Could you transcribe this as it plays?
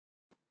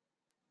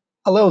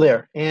Hello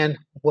there, and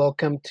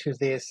welcome to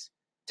this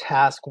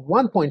task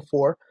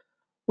 1.4,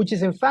 which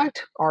is in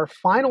fact our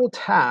final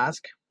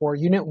task for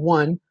Unit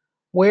 1,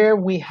 where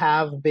we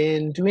have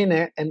been doing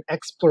an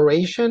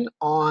exploration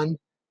on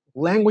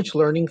language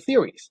learning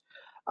theories.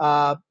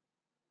 Uh,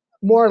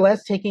 More or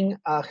less taking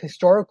a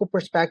historical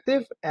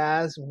perspective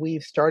as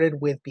we've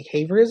started with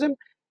behaviorism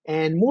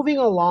and moving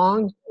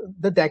along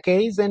the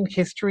decades and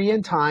history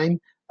and time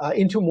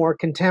into more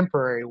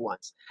contemporary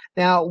ones.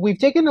 Now, we've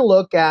taken a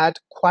look at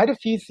quite a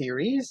few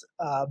theories,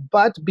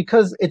 but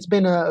because it's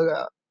been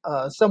a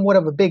somewhat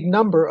of a big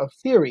number of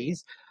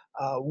theories,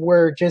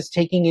 we're just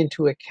taking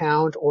into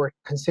account or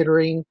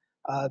considering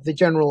the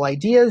general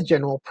ideas,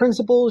 general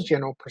principles,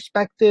 general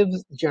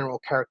perspectives, general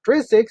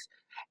characteristics,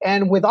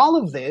 and with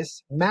all of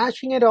this,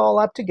 matching it all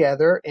up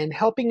together and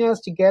helping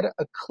us to get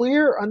a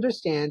clear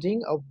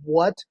understanding of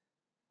what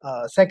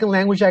second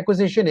language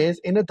acquisition is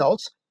in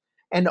adults,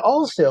 and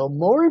also,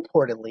 more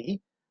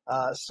importantly,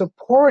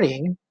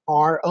 supporting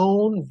our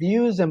own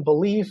views and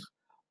belief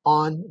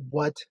on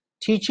what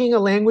teaching a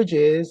language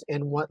is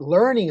and what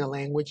learning a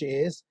language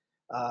is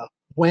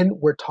when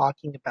we're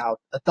talking about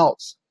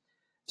adults.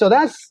 So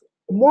that's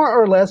more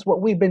or less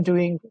what we've been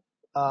doing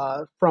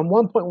from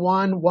 1.1,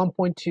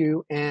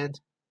 1.2, and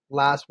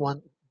last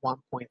one,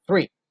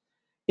 1.3.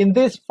 In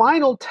this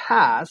final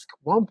task,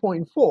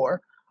 1.4,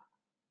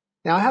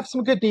 now I have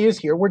some good news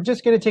here. We're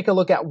just going to take a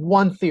look at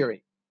one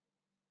theory.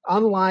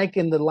 Unlike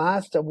in the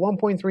last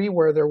 1.3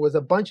 where there was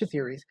a bunch of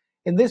theories,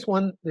 in this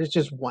one, there's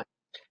just one.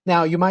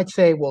 Now you might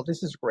say, well,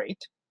 this is great.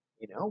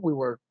 You know, we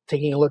were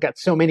taking a look at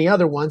so many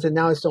other ones and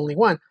now it's only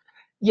one.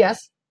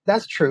 Yes,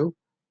 that's true.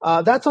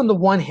 That's on the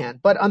one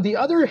hand. But on the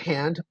other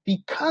hand,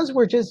 because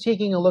we're just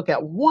taking a look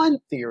at one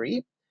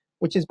theory,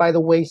 which is, by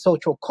the way,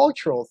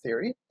 sociocultural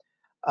theory,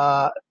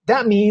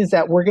 that means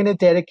that we're going to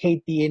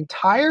dedicate the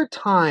entire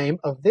time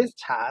of this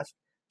task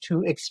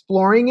to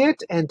exploring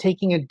it and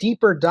taking a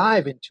deeper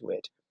dive into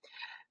it.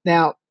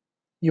 Now,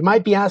 you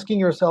might be asking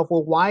yourself,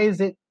 well, why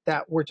is it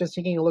that we're just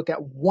taking a look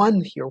at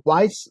one here?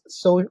 Why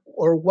so,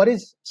 or what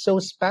is so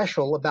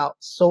special about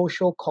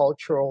social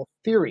cultural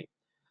theory?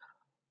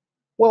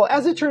 Well,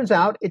 as it turns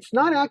out, it's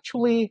not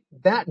actually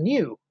that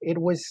new. It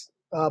was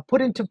put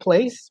into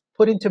place,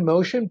 put into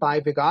motion by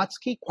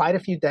Vygotsky quite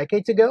a few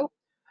decades ago.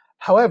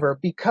 However,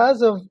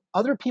 because of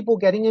other people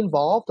getting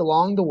involved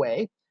along the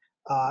way,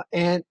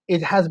 and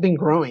it has been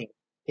growing,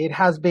 it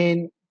has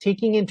been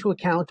taking into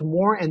account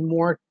more and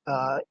more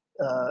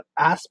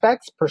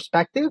aspects,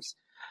 perspectives,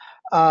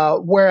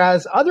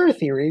 whereas other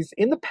theories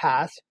in the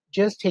past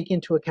just take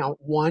into account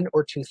one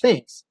or two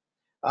things.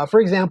 For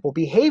example,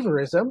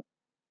 behaviorism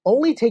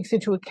only takes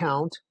into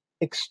account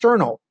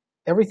external,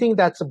 everything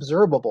that's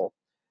observable.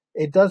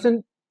 It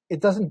doesn't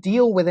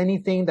deal with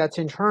anything that's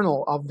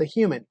internal of the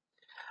human.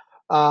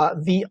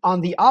 The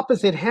On the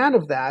opposite hand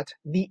of that,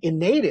 the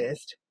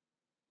innatist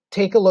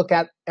take a look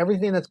at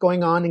everything that's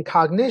going on in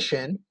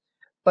cognition,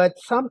 but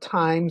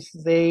sometimes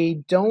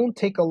they don't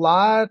take a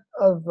lot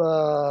of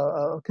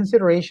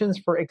considerations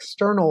for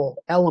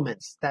external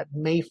elements that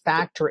may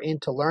factor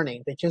into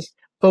learning. They just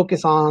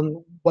focus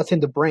on what's in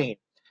the brain.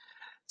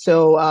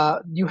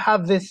 So you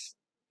have this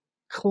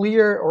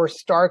clear or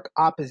stark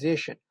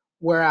opposition.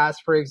 Whereas,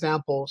 for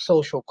example,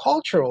 social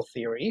cultural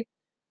theory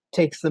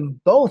takes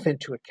them both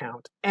into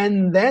account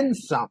and then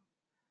some.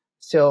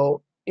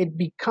 So it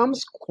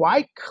becomes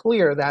quite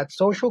clear that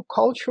social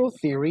cultural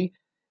theory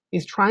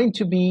is trying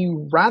to be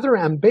rather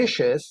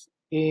ambitious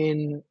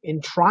in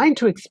trying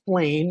to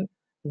explain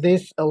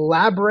this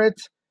elaborate,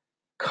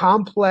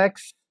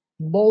 complex,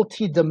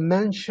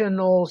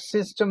 multi-dimensional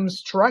system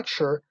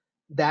structure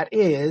that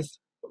is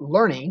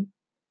learning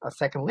a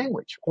second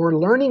language, or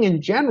learning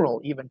in general,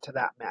 even to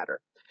that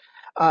matter.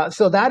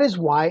 So that is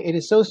why it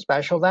is so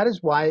special. That is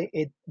why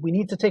we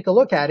need to take a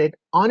look at it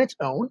on its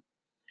own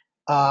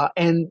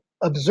and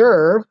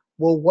observe,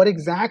 well, what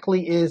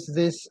exactly is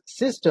this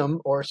system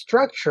or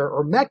structure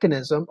or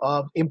mechanism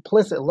of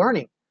implicit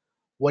learning?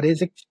 What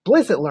is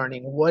explicit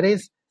learning? What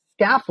is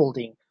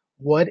scaffolding?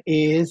 What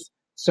is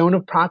zone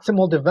of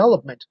proximal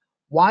development?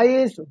 Why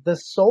is the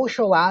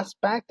social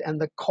aspect and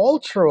the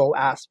cultural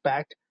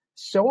aspect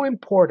so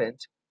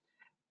important?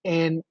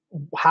 And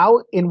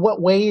how, in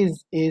what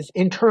ways is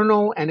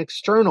internal and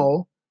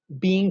external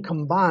being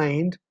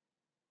combined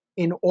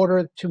in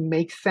order to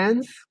make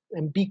sense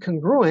and be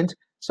congruent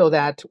so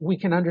that we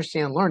can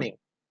understand learning?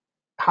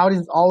 How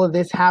is all of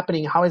this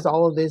happening? How is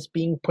all of this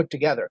being put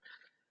together?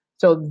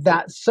 So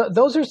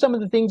those are some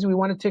of the things we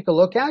want to take a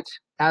look at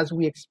as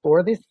we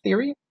explore this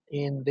theory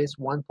in this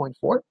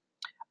 1.4.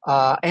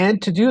 And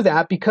to do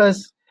that,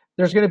 because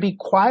there's going to be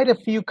quite a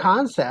few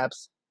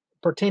concepts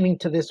pertaining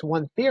to this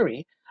one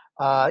theory,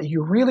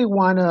 you really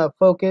want to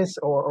focus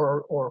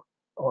or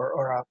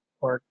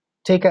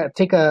take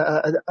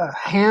a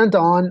hand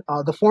on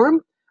the forum,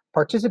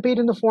 participate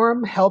in the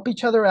forum, help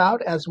each other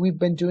out as we've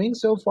been doing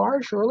so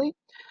far, surely.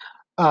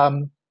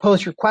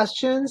 Post your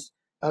questions,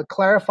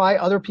 clarify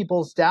other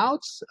people's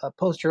doubts,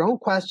 post your own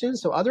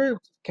questions so others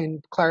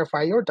can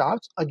clarify your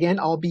doubts. Again,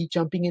 I'll be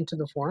jumping into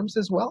the forums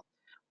as well.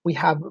 we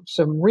have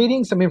some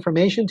reading, some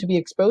information to be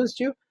exposed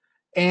to,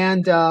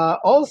 and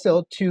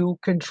also to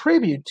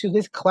contribute to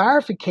this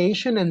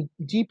clarification and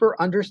deeper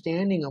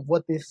understanding of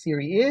what this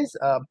theory is.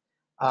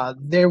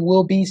 There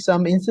will be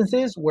some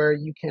instances where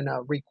you can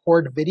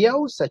record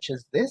videos such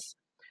as this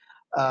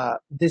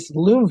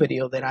Loom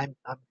video that I'm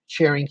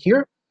sharing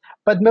here.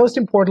 But most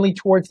importantly,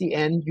 towards the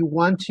end, you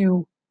want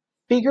to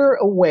figure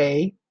a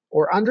way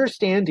or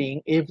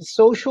understanding if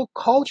social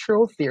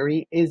cultural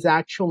theory is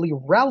actually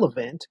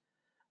relevant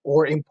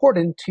or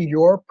important to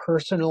your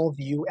personal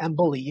view and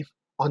belief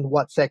on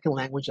what second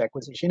language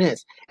acquisition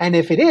is. And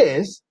if it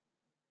is,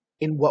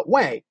 in what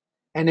way?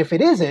 And if it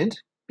isn't,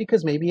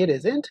 because maybe it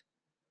isn't,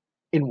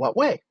 in what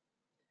way?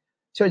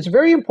 So it's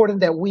very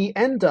important that we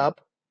end up,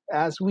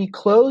 as we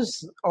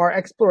close our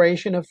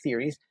exploration of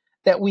theories,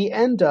 that we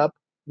end up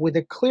with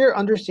a clear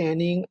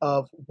understanding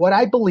of what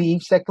I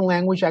believe second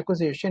language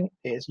acquisition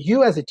is.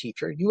 You as a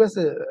teacher, you as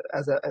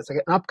an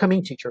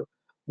upcoming teacher,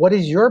 what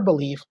is your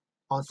belief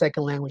on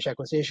second language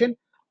acquisition?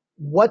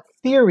 What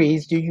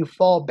theories do you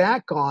fall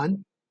back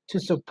on to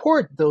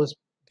support those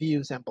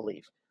views and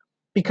beliefs?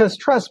 Because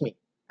trust me,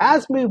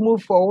 as we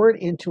move forward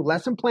into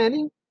lesson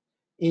planning,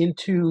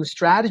 into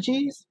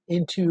strategies,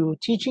 into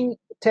teaching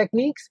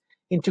techniques,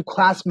 into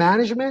class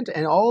management,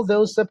 and all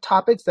those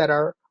subtopics that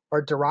are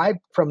derived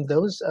from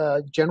those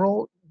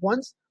general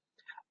ones,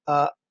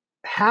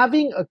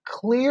 having a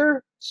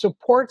clear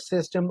support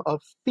system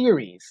of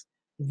theories,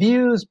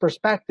 views,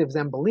 perspectives,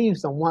 and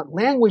beliefs on what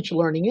language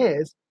learning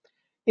is,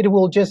 it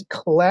will just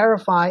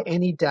clarify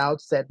any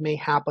doubts that may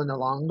happen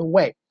along the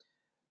way.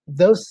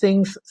 Those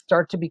things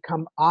start to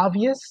become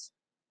obvious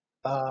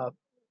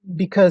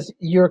because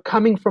you're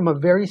coming from a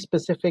very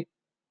specific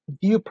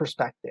view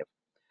perspective.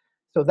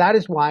 So that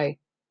is why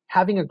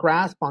having a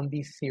grasp on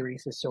these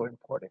theories is so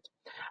important.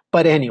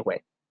 But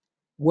anyway,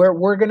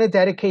 we're going to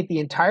dedicate the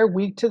entire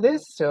week to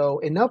this. So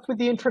enough with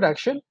the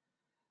introduction.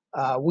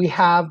 We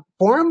have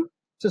forum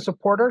to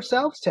support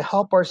ourselves, to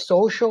help our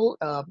social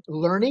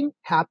learning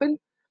happen.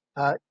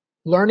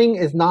 Learning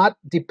is not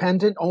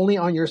dependent only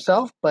on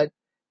yourself, but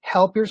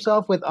help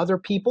yourself with other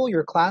people,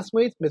 your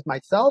classmates, with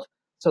myself,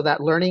 so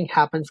that learning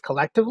happens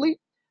collectively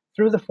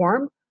through the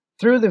forum,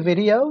 through the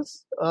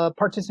videos,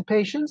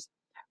 participations,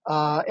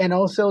 and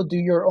also do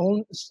your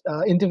own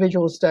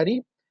individual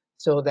study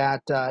so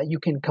that you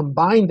can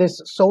combine this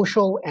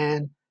social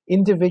and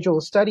individual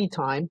study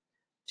time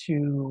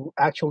to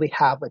actually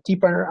have a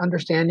deeper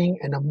understanding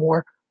and a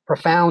more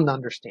profound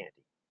understanding.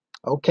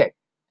 Okay,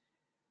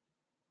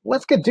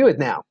 let's get to it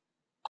now.